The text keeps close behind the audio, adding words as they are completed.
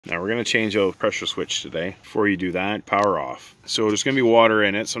Now we're going to change out the pressure switch today. Before you do that, power off. So there's going to be water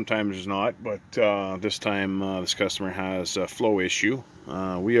in it. Sometimes there's not, but this time this customer has a flow issue.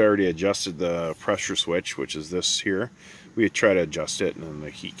 We already adjusted the pressure switch, which is this here. We tried to adjust it and then the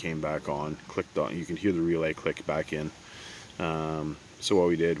heat came back on, clicked on. You can hear the relay click back in. So what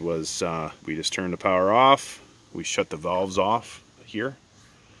we did was we just turned the power off. We shut the valves off here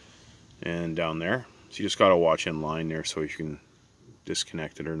and down there. So you just got to watch in line there so you can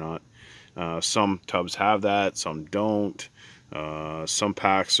disconnect it or not. Some tubs have that, some don't. Some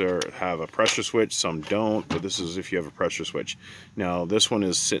packs have a pressure switch, some don't, but this is if you have a pressure switch. Now this one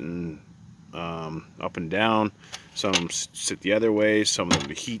is sitting up and down. Some of them sit the other way. Some of them,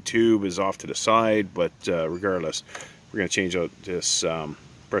 the heat tube is off to the side, but regardless, we're going to change out this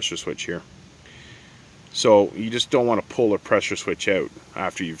pressure switch here. So you just don't want to pull a pressure switch out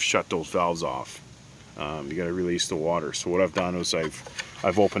after you've shut those valves off. You got to release the water. So what I've done is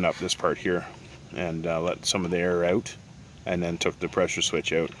I've opened up this part here and let some of the air out, and then took the pressure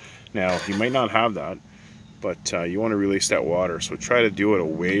switch out. Now you might not have that, but you want to release that water. So try to do it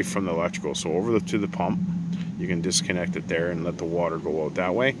away from the electrical. So over to the pump, you can disconnect it there and let the water go out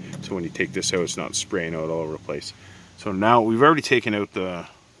that way. So when you take this out, it's not spraying out all over the place. So now we've already taken out the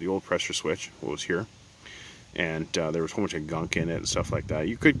old pressure switch, what was here. And there was a whole bunch of gunk in it and stuff like that.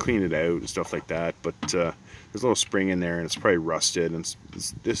 You could clean it out and stuff like that, but there's a little spring in there and it's probably rusted, and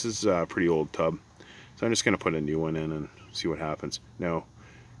this is a pretty old tub. So I'm just going to put a new one in and see what happens. Now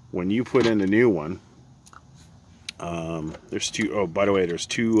when you put in the new one, there's two, oh by the way, there's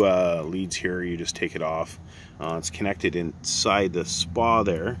two leads here. You just take it off. It's connected inside the spa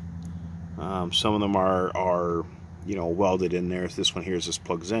there. Some of them are you know, welded in there. This one here just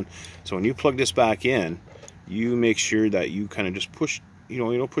plugs in. So when you plug this back in, you make sure that you kind of just push, you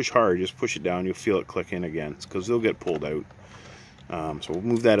don't push hard, just push it down. You'll feel it click in again, because they'll get pulled out. So we'll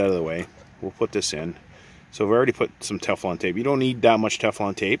move that out of the way. We'll put this in. So we've already put some Teflon tape. You don't need that much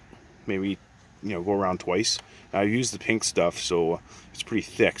Teflon tape. Maybe, go around twice. I used the pink stuff, so it's pretty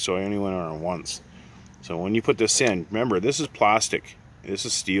thick, so I only went around once. So when you put this in, remember, this is plastic. This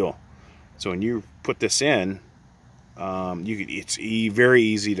is steel. So when you put this in, it's very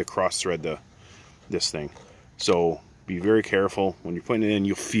easy to cross thread this thing. So be very careful when you're putting it in.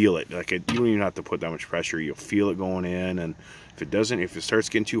 You'll feel it. You don't even have to put that much pressure. You'll feel it going in, and if it starts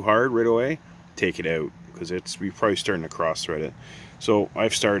getting too hard right away, take it out, because you're probably starting to cross thread it. So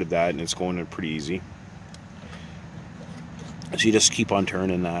I've started that and it's going in pretty easy. So you just keep on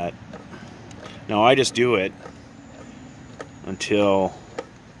turning that. Now I just do it until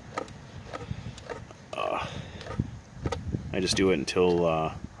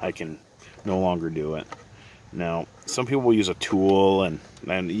I can no longer do it. Now some people will use a tool, and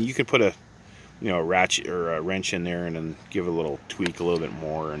you can put a ratchet or a wrench in there and then give it a little tweak a little bit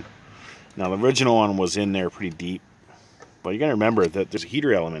more. And now the original one was in there pretty deep, but you gotta remember that there's a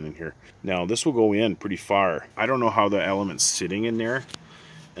heater element in here. Now this will go in pretty far. I don't know how the element's sitting in there.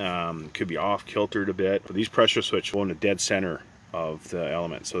 Could be off kiltered a bit, but these pressure switches go in the dead center of the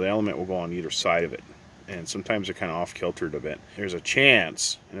element, so the element will go on either side of it, and sometimes they're kind of off kiltered a bit. There's a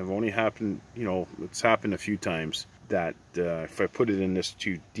chance, and it only happened, it's happened a few times, that if I put it in this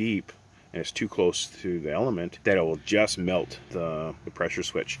too deep and it's too close to the element, that it will just melt the pressure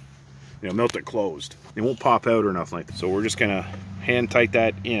switch. Melt it closed. It won't pop out or nothing like that. So we're just gonna hand tight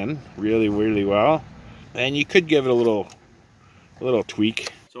that in really, really well. And you could give it a little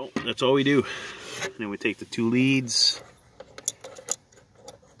tweak. So that's all we do. And then we take the two leads.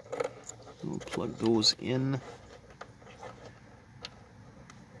 We'll plug those in.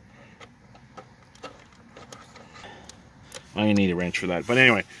 I'm gonna need a wrench for that. But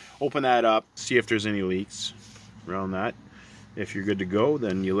anyway, open that up, see if there's any leaks around that. If you're good to go,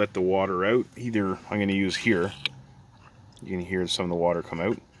 then you let the water out. Either I'm going to use here. You can hear some of the water come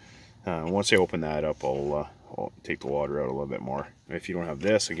out. Once I open that up, I'll take the water out a little bit more. If you don't have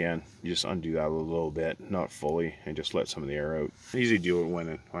this, again, you just undo that a little bit, not fully, and just let some of the air out. I usually do it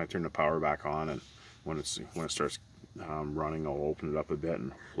when I turn the power back on, and when it starts running, I'll open it up a bit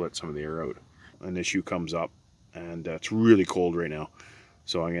and let some of the air out. An issue comes up, and it's really cold right now,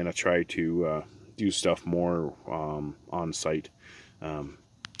 so I'm going to try to do stuff more on site.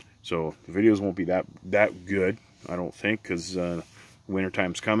 So the videos won't be that good, I don't think, because winter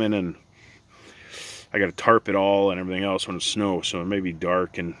time's coming and I got to tarp it all and everything else when it snows, so it may be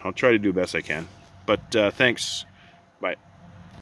dark, and I'll try to do the best I can. But thanks. Bye.